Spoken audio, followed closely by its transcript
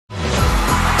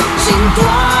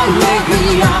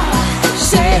alegría.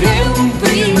 Seré un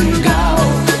pringao,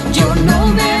 yo no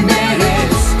me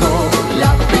merezco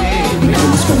la pena.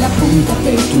 Con la punta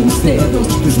de tus dedos,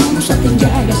 tus manos hacen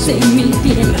llagas en mi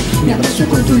piel. Me abrazo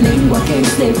con tu lengua que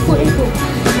es de fuego.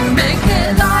 Me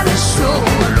quedaré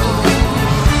solo.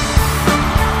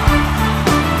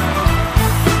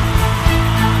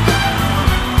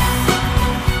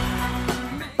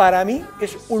 Para mí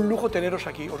es un lujo teneros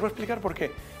aquí. Os voy a explicar por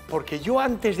qué. Porque yo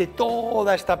antes de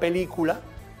toda esta película,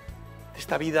 de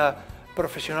esta vida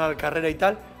profesional, carrera y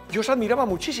tal, yo os admiraba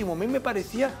muchísimo. A mí me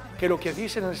parecía que lo que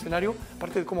hacíais en el escenario,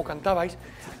 aparte de cómo cantabais,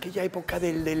 aquella época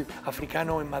del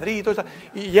africano en Madrid y todo esto,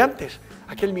 y antes,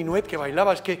 aquel minuet que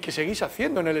bailabas, que seguís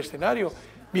haciendo en el escenario.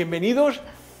 Bienvenidos,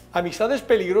 Amistades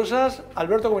Peligrosas,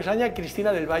 Alberto Comesaña,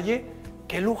 Cristina del Valle.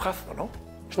 Qué lujazo, ¿no?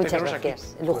 Muchas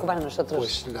gracias. El lujo para nosotros.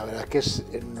 Pues la verdad que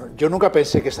yo nunca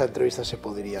pensé que esta entrevista se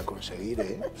podría conseguir,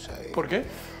 ¿eh? O sea, ¿Por qué?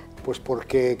 Pues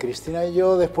porque Cristina y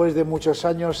yo, después de muchos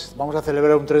años, vamos a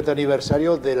celebrar un 30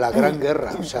 aniversario de la Gran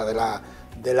Guerra, o sea,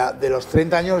 de los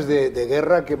 30 años de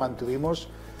guerra que mantuvimos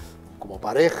como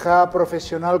pareja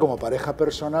profesional, como pareja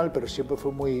personal, pero siempre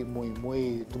fue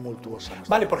muy tumultuosa.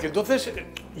 Vale, porque entonces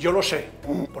yo lo sé,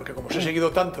 porque como os he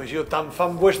seguido tanto y he sido tan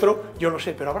fan vuestro, yo lo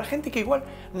sé, pero habrá gente que igual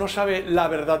no sabe la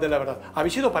verdad de la verdad.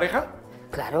 ¿Habéis sido pareja?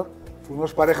 Claro.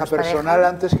 Fuimos pareja personal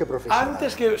antes que profesional.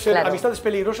 Antes que ser Amistades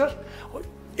Peligrosas,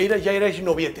 ya erais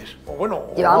novietes. O bueno,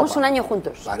 llevábamos un año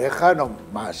juntos. Pareja, no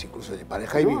más, incluso de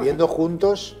pareja y viviendo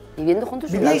juntos. ¿Viviendo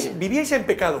juntos? ¿Vivíais en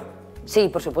pecado? Sí,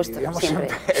 por supuesto, siempre.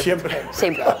 Siempre.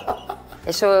 Siempre.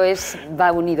 Eso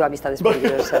va unido a Amistades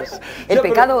Peligrosas. El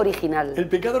pecado original. El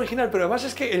pecado original, pero además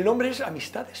es que el nombre es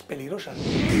Amistades Peligrosas.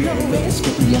 No ves que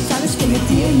tú ya sabes que me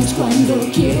tienes cuando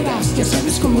quieras, ya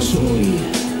sabes cómo soy.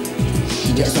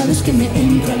 Ya sabes que me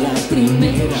entra la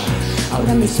primera,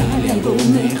 ahora me sale algo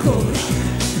mejor.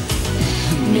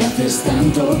 Me haces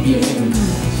tanto bien,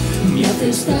 me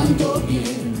haces tanto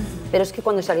bien. Pero es que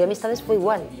cuando salió Amistades fue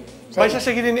igual. O sea, ¿vais a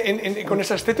seguir con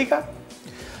esa estética?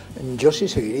 Yo sí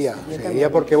seguiría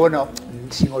porque, bueno,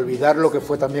 sin olvidar lo que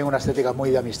fue también una estética muy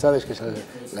de Amistades, que es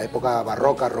la época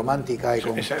barroca, romántica, y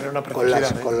con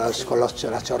las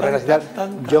chorreras y tal.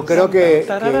 Yo creo que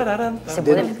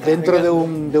dentro de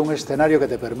un escenario que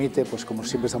te permite, pues como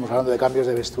siempre estamos hablando de cambios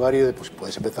de vestuario, pues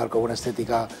puedes empezar con una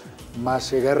estética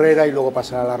más guerrera y luego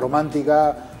pasar a la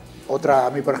romántica. Otra, a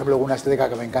mí, por ejemplo, una estética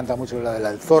que me encanta mucho es la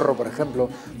del zorro, por ejemplo.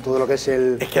 Todo lo que es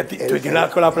el... Es que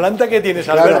con la planta que tienes,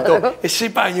 Alberto, claro. Ese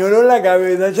pañuelo en la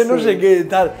cabeza, ese no sé qué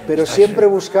tal. Pero siempre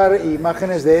buscar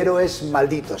imágenes de héroes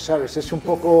malditos, ¿sabes? Es un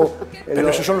poco... Pero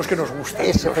esos son los que nos gustan.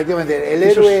 Efectivamente, el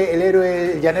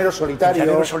héroe llanero solitario. El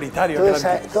llanero solitario.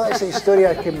 Toda esa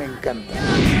historia que me encanta.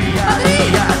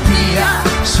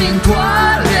 Sin tu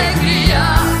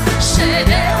alegría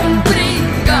seré un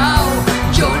pringao,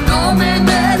 yo no me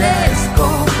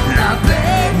merezco la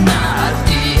pena,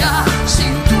 tía.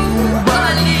 Sin tu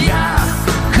valía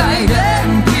caeré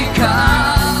en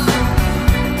picao,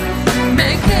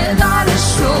 me quedaré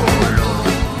solo.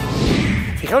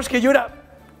 Fijaos que yo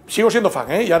sigo siendo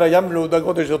fan, ¿eh? Y ahora ya lo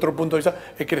tengo desde otro punto de vista,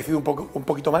 he crecido un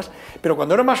poquito más, pero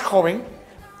cuando era más joven,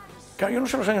 claro, yo no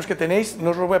sé los años que tenéis,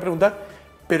 no os lo voy a preguntar,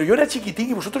 pero yo era chiquitín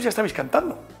y vosotros ya estabais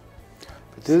cantando.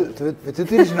 Tú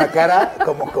tienes una cara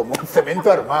como un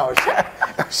cemento armado, o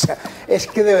sea, es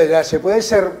que de verdad, se puede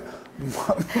ser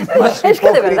más es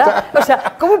que de verdad, o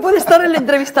sea, ¿cómo puede estar el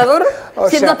entrevistador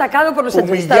siendo atacado por los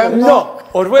entrevistados? No,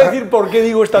 os voy a decir por qué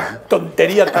digo esta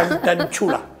tontería tan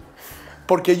chula.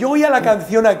 Porque yo oía la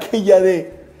canción aquella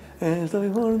de... Estoy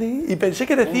por ti, y pensé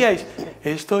que decíais,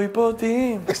 estoy por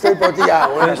ti. Estoy por ti, ya,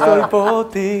 bueno, estoy por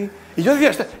ti. Y yo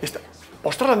decía,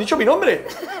 ostras, han dicho mi nombre.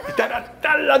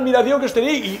 Tal la admiración que os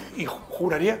tenía y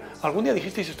juraría, ¿algún día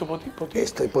dijisteis esto por ti?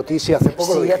 Estoy por ti, sí, hace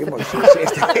poco lo dijimos. Sí,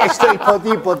 estoy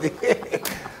por ti.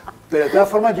 Pero de todas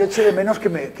formas, yo eché de menos que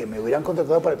me hubieran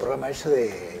contratado para el programa ese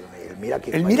de Mira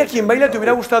quién baila. ¿Te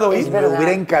hubiera gustado oír? Me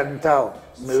hubiera encantado.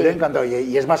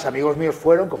 Y es más, amigos míos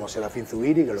fueron, como Serafín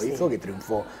Zubiri, que lo hizo, que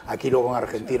triunfó aquí luego en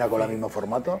Argentina con el mismo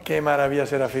formato. Qué maravilla,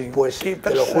 Serafín. Pues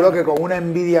te lo juro que con una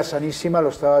envidia sanísima lo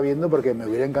estaba viendo, porque me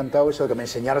hubiera encantado eso, que me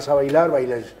enseñaras a bailar.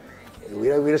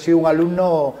 Hubiera sido un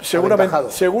alumno aventajado.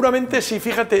 Seguramente sí,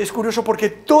 fíjate, es curioso porque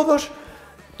todos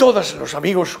los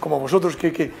amigos como vosotros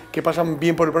que pasan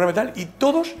bien por el programa y tal, y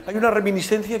todos hay una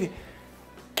reminiscencia de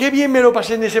qué bien me lo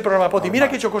pasé en ese programa, Poty. Mira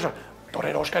qué he hecho cosas.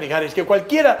 Torero, Oscar Igares, que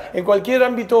en cualquier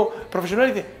ámbito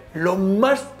profesional dice, lo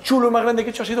más chulo y más grande que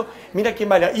he hecho ha sido, mira quién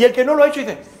baila. Y el que no lo ha hecho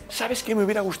dice, ¿sabes qué me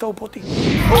hubiera gustado, Poty?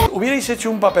 Hubierais hecho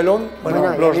un papelón,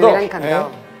 bueno los dos.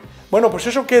 Bueno, pues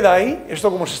eso queda ahí, esto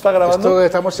como se está grabando. Esto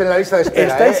estamos en la lista de espera.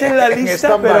 Estáis en la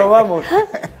lista, pero vamos.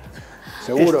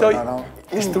 Seguro,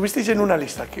 Estuvisteis en una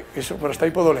lista, que eso, por hasta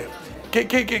ahí puedo leer.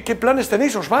 ¿Qué planes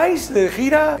tenéis? ¿Os vais de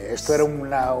gira? Esto era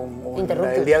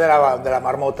el día de la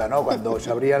marmota, ¿no? Cuando se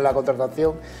abría la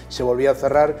contratación, se volvía a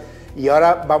cerrar y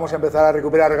ahora vamos a empezar a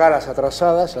recuperar galas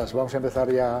atrasadas, las vamos a empezar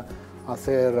ya a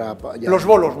hacer... Los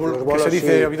bolos, que se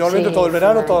dice habitualmente todo el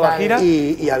verano, toda la gira.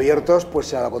 Y abiertos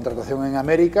pues a la contratación en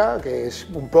América, que es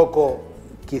un poco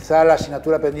quizá la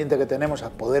asignatura pendiente que tenemos, a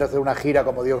poder hacer una gira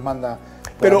como Dios manda.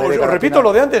 Pero os repito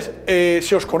lo de antes,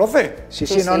 ¿se os conoce? Sí,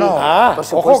 no. Ah,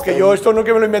 ojo, que yo esto no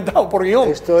que me lo he inventado por guión.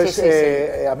 Esto es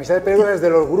Amistades Peligrosas es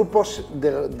de los grupos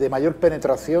de mayor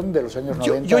penetración de los años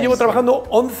 90. Yo llevo trabajando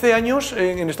 11 años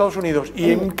en Estados Unidos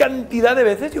y en cantidad de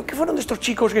veces, digo, ¿qué fueron de estos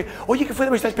chicos que, oye, ¿qué fue de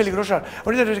Amistades Peligrosas?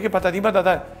 Ahorita no sé qué patatín,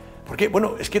 patatán. Porque,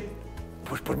 bueno, es que,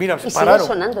 pues mira, se pararon. Y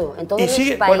sigue sonando en todos los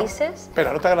países. Bueno,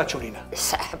 espera, no te hagas la chulina.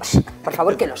 Por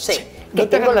favor, que lo sé, Sí, que no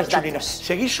te tengo hagas los la chulina. datos.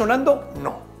 ¿Seguís sonando?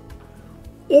 No.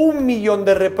 1 millón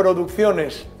de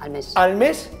reproducciones al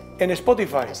mes en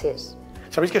Spotify. Así es.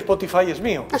 ¿Sabéis que Spotify es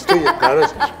mío? Es tuyo, claro,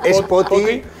 es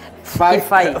Poty.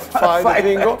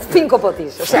 Cinco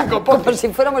potis, o sea, Cinco como potis. si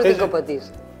fuéramos 5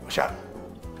 potis. O sea,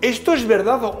 ¿esto es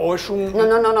verdad o es un...?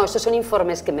 No, esos son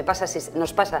informes que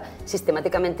nos pasa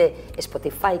sistemáticamente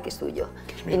Spotify, que es tuyo,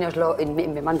 y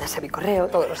me mandas a mi correo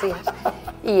todos los días.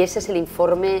 Y ese es el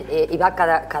informe, y va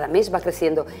cada mes va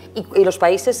creciendo. Y los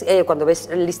países, cuando ves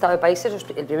el listado de países,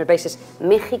 el primer país es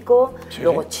México,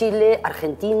 luego Chile,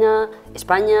 Argentina,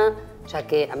 España. O sea,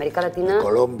 que América Latina...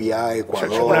 Colombia, Ecuador...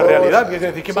 O sea, es una realidad, es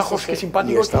decir, qué bajos, qué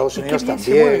simpáticos... Y Estados Unidos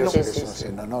también.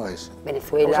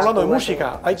 Venezuela... Estamos hablando de Cuba,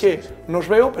 música, no os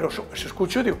veo, pero os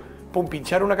escucho, digo, pum,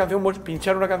 pinchar una canción,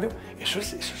 eso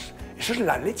es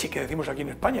la leche que decimos aquí en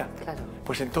España. Claro.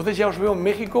 Pues entonces ya os veo en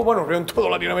México, bueno, os veo en toda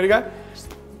Latinoamérica.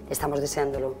 Estamos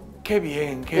deseándolo. Qué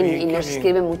bien, qué bien. Y nos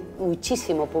escribe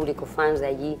muchísimo público, fans de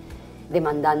allí,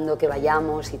 demandando que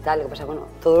vayamos y tal. Lo que pasa, bueno,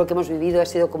 todo lo que hemos vivido ha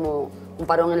sido como un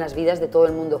parón en las vidas de todo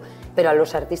el mundo, pero a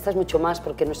los artistas mucho más,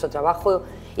 porque nuestro trabajo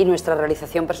y nuestra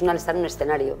realización personal está en un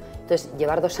escenario. Entonces,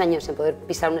 llevar 2 años sin poder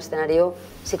pisar un escenario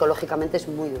psicológicamente es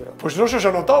muy duro. Pues no se os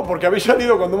ha notado, porque habéis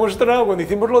salido cuando hemos estrenado, cuando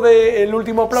hicimos lo del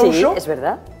último aplauso. Sí, es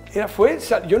verdad.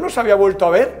 Yo no os había vuelto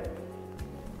a ver.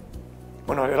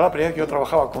 Bueno, era la primera vez que yo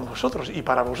trabajaba con vosotros y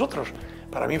para vosotros.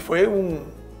 Para mí fue un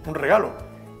regalo.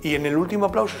 Y en el último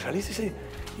aplauso saliste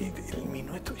y el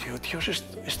minuto, y digo, Dios,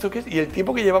 ¿esto qué es? Y el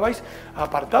tiempo que llevabais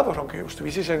apartados, aunque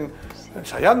estuvieseis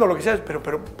ensayando, lo que sea, pero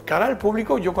cara al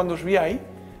público, yo cuando os vi ahí,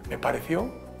 me pareció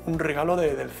un regalo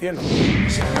del cielo.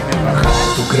 Si me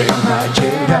bajar tu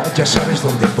cremallera, ya sabes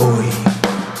dónde voy.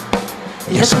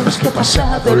 Ya sabes que he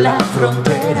pasado la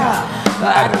frontera,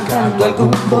 arrancando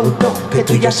algún botón, que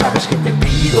tú ya sabes que te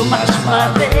pido más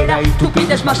madera y tú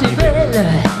pides más nivel.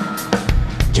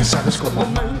 Ya sabes cómo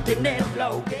mantener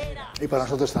la hoguera. Y para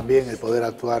nosotros también el poder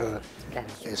actuar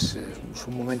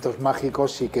son momentos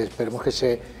mágicos y que esperemos que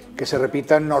se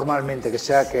repitan normalmente,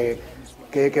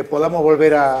 que podamos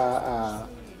volver a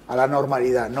la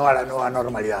normalidad, no a la nueva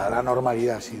normalidad, a la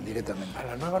normalidad, sí, directamente. A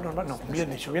la nueva normalidad, no, bien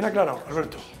dicho, bien aclarado,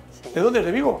 Alberto. ¿De dónde es?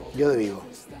 ¿De Vigo? Yo de Vigo,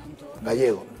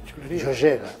 gallego. Yo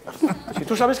llega. Si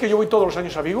tú sabes que yo voy todos los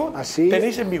años a Vigo, ¿así?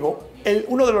 Tenéis en Vigo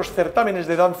uno de los certámenes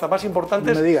de danza más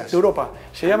importantes de Europa.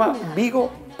 Se llama Vigo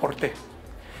Porté.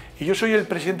 Y yo soy el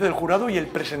presidente del jurado y el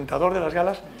presentador de las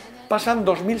galas. Pasan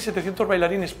 2.700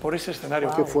 bailarines por ese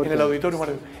escenario en el auditorio.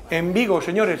 En Vigo,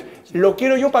 señores, lo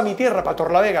quiero yo para mi tierra, para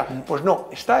Torlavega. Pues no,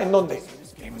 ¿está en dónde?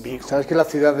 En Vigo. ¿Sabes que es la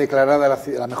ciudad declarada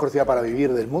la mejor ciudad para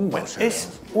vivir del mundo? Bueno, o sea, es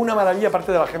una maravilla,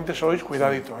 aparte de la gente sois,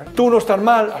 cuidadito. Tú no estás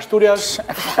mal, Asturias.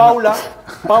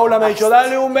 Paula me ha dicho,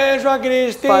 dale un beso a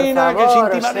Cristina, que es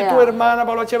íntima de tu hermana,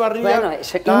 Paula Echevarría. Bueno,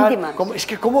 es íntima. Es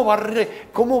que cómo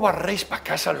barréis para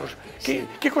casa los...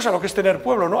 ¿Qué cosa lo que es tener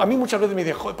pueblo, ¿no? A mí muchas veces me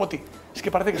dicen, joder, Poty, es que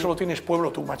parece que solo tienes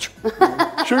pueblo tú, macho.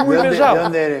 Soy muy pesado. ¿De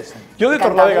dónde eres? Yo de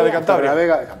Torlavega, de Cantabria.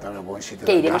 Torlavega, de Cantabria, buen sitio.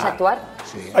 ¿Que iremos a actuar?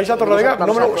 Sí. ¿Vais a Torlavega?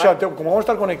 O sea, como vamos a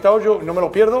estar conectados, yo no me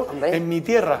lo pierdo. Hombre. En mi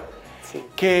tierra. Sí.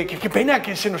 Qué pena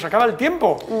que se nos acaba el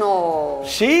tiempo. No.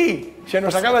 Sí, se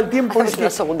nos acaba el tiempo. Es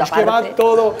la segunda que va parte.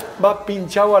 todo, va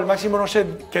pinchado al máximo. No sé,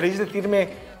 ¿queréis decirme?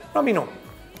 No, a mí no.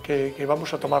 Que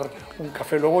vamos a tomar un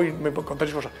café luego y me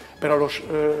contáis cosas. Pero a los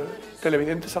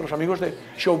televidentes, a los amigos de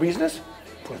Show Business,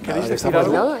 ¿queréis decir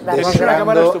algo? Es una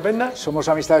cámara estupenda. Somos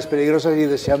Amistades Peligrosas y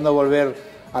deseando volver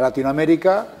a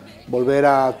Latinoamérica, volver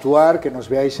a actuar, que nos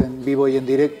veáis en vivo y en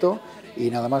directo. Y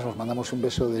nada más, nos mandamos un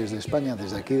beso desde España,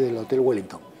 desde aquí del Hotel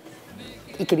Wellington.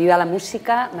 Y que viva la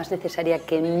música, más necesaria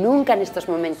que nunca en estos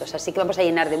momentos. Así que vamos a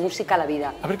llenar de música la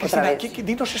vida. A ver, Cristina,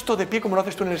 dinos esto de pie, como lo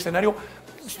haces tú en el escenario.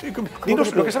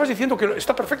 Dinos lo que estabas diciendo, que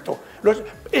está perfecto.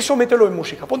 Eso mételo en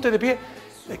música. Ponte de pie.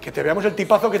 que te veamos el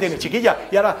tipazo que tiene, chiquilla.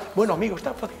 Y ahora, bueno, amigos,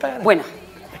 está... Bueno,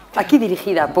 aquí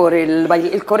dirigida por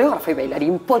el coreógrafo y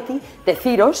bailarín Poty,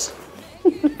 deciros,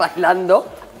 bailando,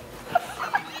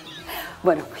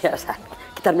 bueno, ya sabes,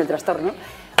 quitarme el trastorno,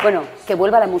 bueno, que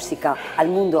vuelva la música al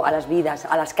mundo, a las vidas,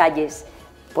 a las calles,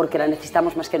 porque la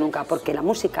necesitamos más que nunca, porque la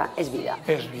música es vida.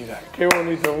 Es vida, qué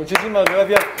bonito. Muchísimas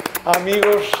gracias,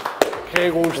 amigos. Qué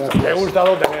gusto, me ha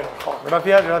gustado teneros.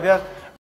 Gracias, gracias.